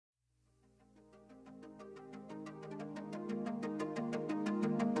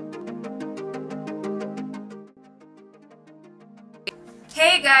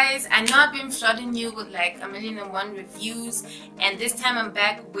Hey guys, I know I've been flooding you with like 1,000,001 reviews, and this time I'm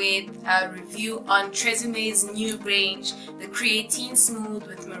back with a review on Tresemme's new range, the Creatine Smooth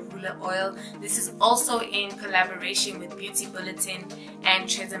with Marula Oil. This is also in collaboration with Beauty Bulletin and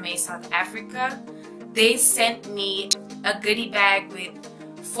Tresemme South Africa. They sent me a goodie bag with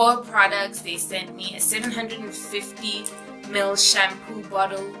 4 products. They sent me a 750ml shampoo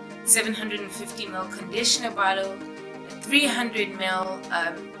bottle, 750ml conditioner bottle, 300ml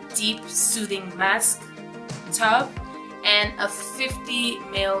deep soothing mask tub, and a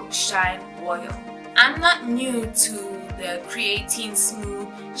 50ml shine oil. I'm not new to the Creatine Smooth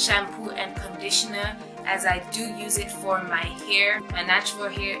shampoo and conditioner, as I do use it for my hair, my natural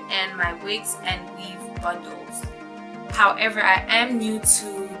hair, and my wigs and weave bundles. However, I am new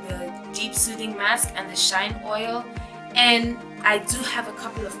to the deep soothing mask and the shine oil, and I do have a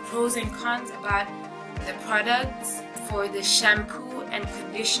couple of pros and cons about the products. For the shampoo and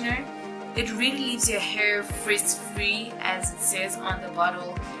conditioner, it really leaves your hair frizz-free, as it says on the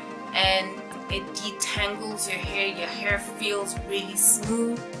bottle, and it detangles your hair. Your hair feels really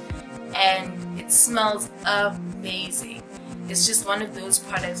smooth and it smells amazing. It's just one of those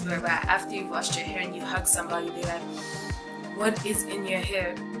products where after you've washed your hair and you hug somebody, they're like, what is in your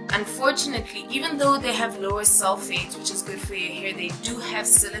hair? Unfortunately, even though they have lower sulfates, which is good for your hair, they do have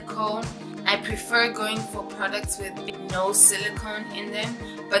silicone. I prefer going for products with no silicone in them,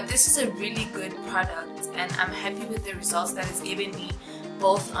 but this is a really good product and I'm happy with the results that it's given me,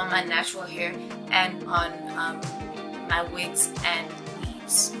 both on my natural hair and on my wigs and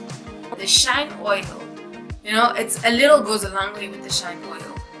weaves. The shine oil, you know, it's a little goes a long way with the shine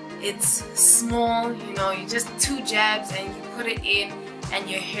oil. It's small, you know, you just 2 jabs and you put it in and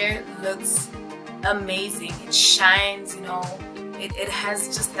your hair looks amazing. It shines, you know. It has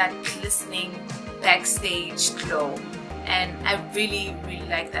just that glistening backstage glow, and I really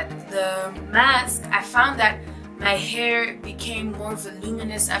like that. The mask, I found that my hair became more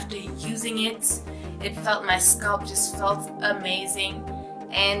voluminous after using it. It felt, my scalp just felt amazing,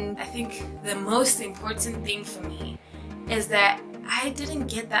 and I think the most important thing for me is that I didn't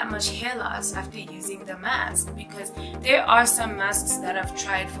get that much hair loss after using the mask, because there are some masks that I've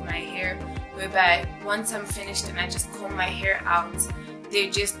tried for my hair whereby once I'm finished and I just comb my hair out, they're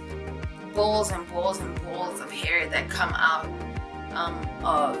just balls and balls and balls of hair that come out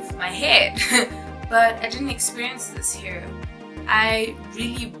of my head. But I didn't experience this here. I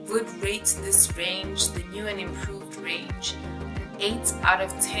really would rate this range, the new and improved range, an 8 out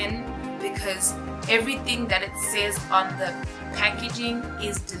of 10, because everything that it says on the packaging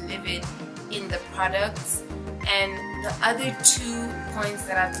is delivered in the products, and the other 2 points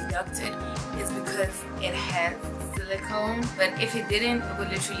that I've deducted is because it has silicone, but if it didn't, it would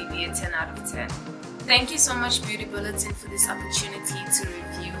literally be a 10 out of 10. Thank you so much, Beauty Bulletin, for this opportunity to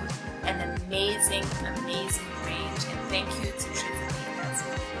review an amazing range, and thank you to Tresemme.